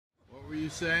you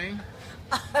saying?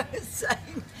 I was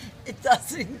saying it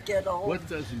doesn't get old. What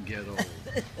doesn't get old?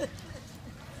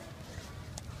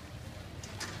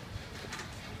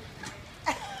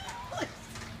 I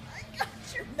got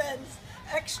your men's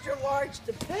extra large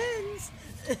Depends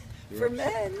for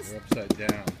men's. They're upside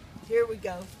down. Here we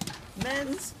go.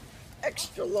 Men's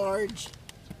extra large.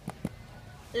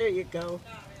 There you go.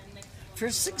 For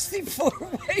 64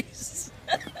 waists.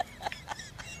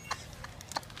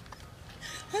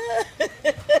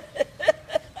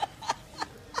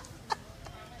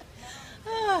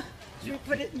 Should we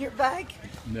put it in your bag?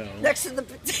 No. Next to the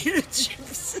potato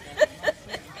chips.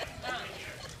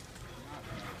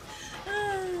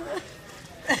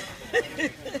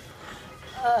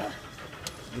 Well,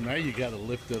 now you got to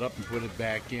lift it up and put it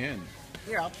back in.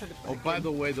 Here, I'll put it back Oh, by in.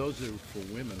 the way, those are for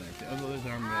women, I think. Oh, those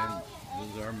are men.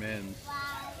 Those are men's.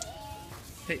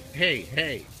 Hey, hey,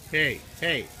 hey, hey,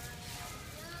 hey.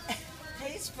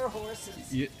 Hay's for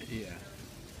horses. Yeah.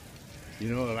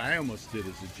 You know what I almost did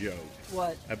as a joke?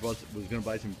 What? I was going to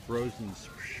buy some frozen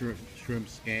shrimp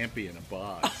scampi in a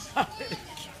box.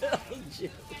 Killed you.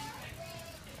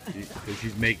 Because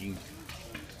she's making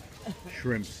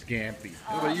shrimp scampi.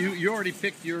 Oh, but you already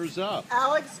picked yours up.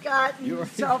 Alex got You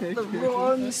himself already the picked yours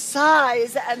wrong up.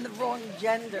 size and the wrong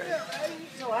gender.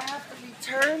 So I have to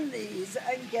return these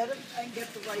and get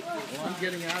the right one. Well, I'm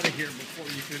getting out of here before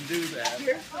you can do that.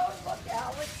 Here's one. Look,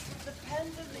 Alex. It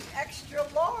depends on the extra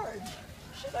large.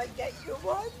 Should I get you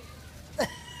one?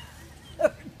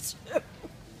 Or two?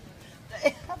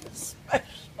 They have a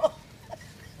special.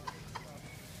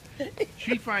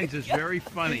 She finds this very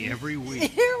funny every week.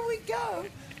 Here we go.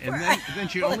 And then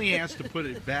she only has to put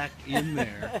it back in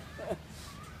there.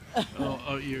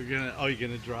 Oh, you're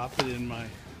gonna drop it in my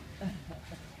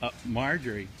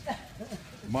Marjorie,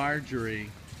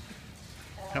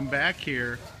 come back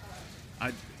here.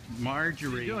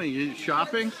 Marjorie, what are you doing? You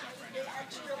shopping? The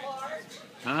extra large.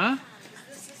 Huh?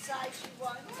 Is this the size you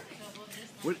want?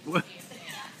 What?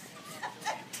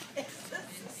 Is this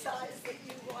the size that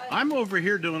you want? I'm over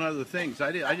here doing other things.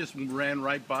 I just ran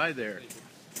right by there.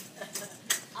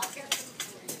 I'll get them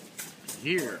for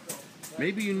Here,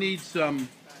 maybe you need some.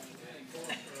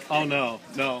 Oh no,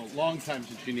 long time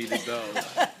since you needed those. you.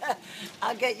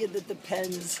 I'll get you the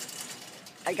Depends.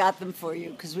 I got them for you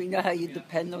because we know how you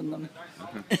depend on them.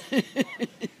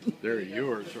 They're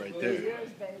yours right there.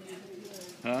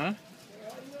 Huh?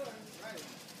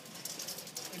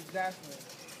 Exactly.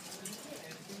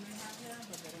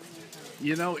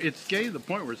 You know, it's getting to the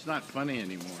point where it's not funny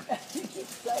anymore. You keep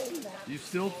saying that. You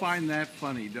still find that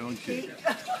funny, don't you?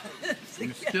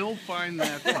 You still find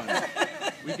that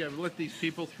funny. We can let these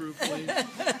people through, please.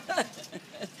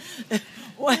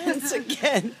 Once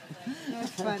again,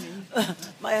 That's funny.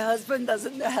 my husband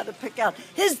doesn't know how to pick out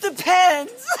his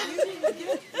Depends.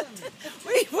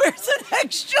 Wait, where's an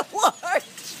extra large?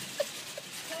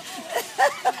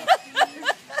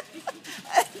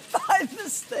 And by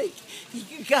mistake,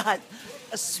 you got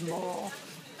a small.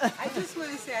 I just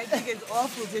want to say I think it's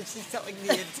awful that she's telling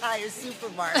the entire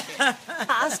supermarket.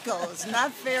 Costco is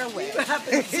not Fairway. You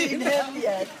haven't seen him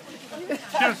yet.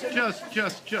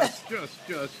 Just,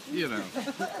 you know.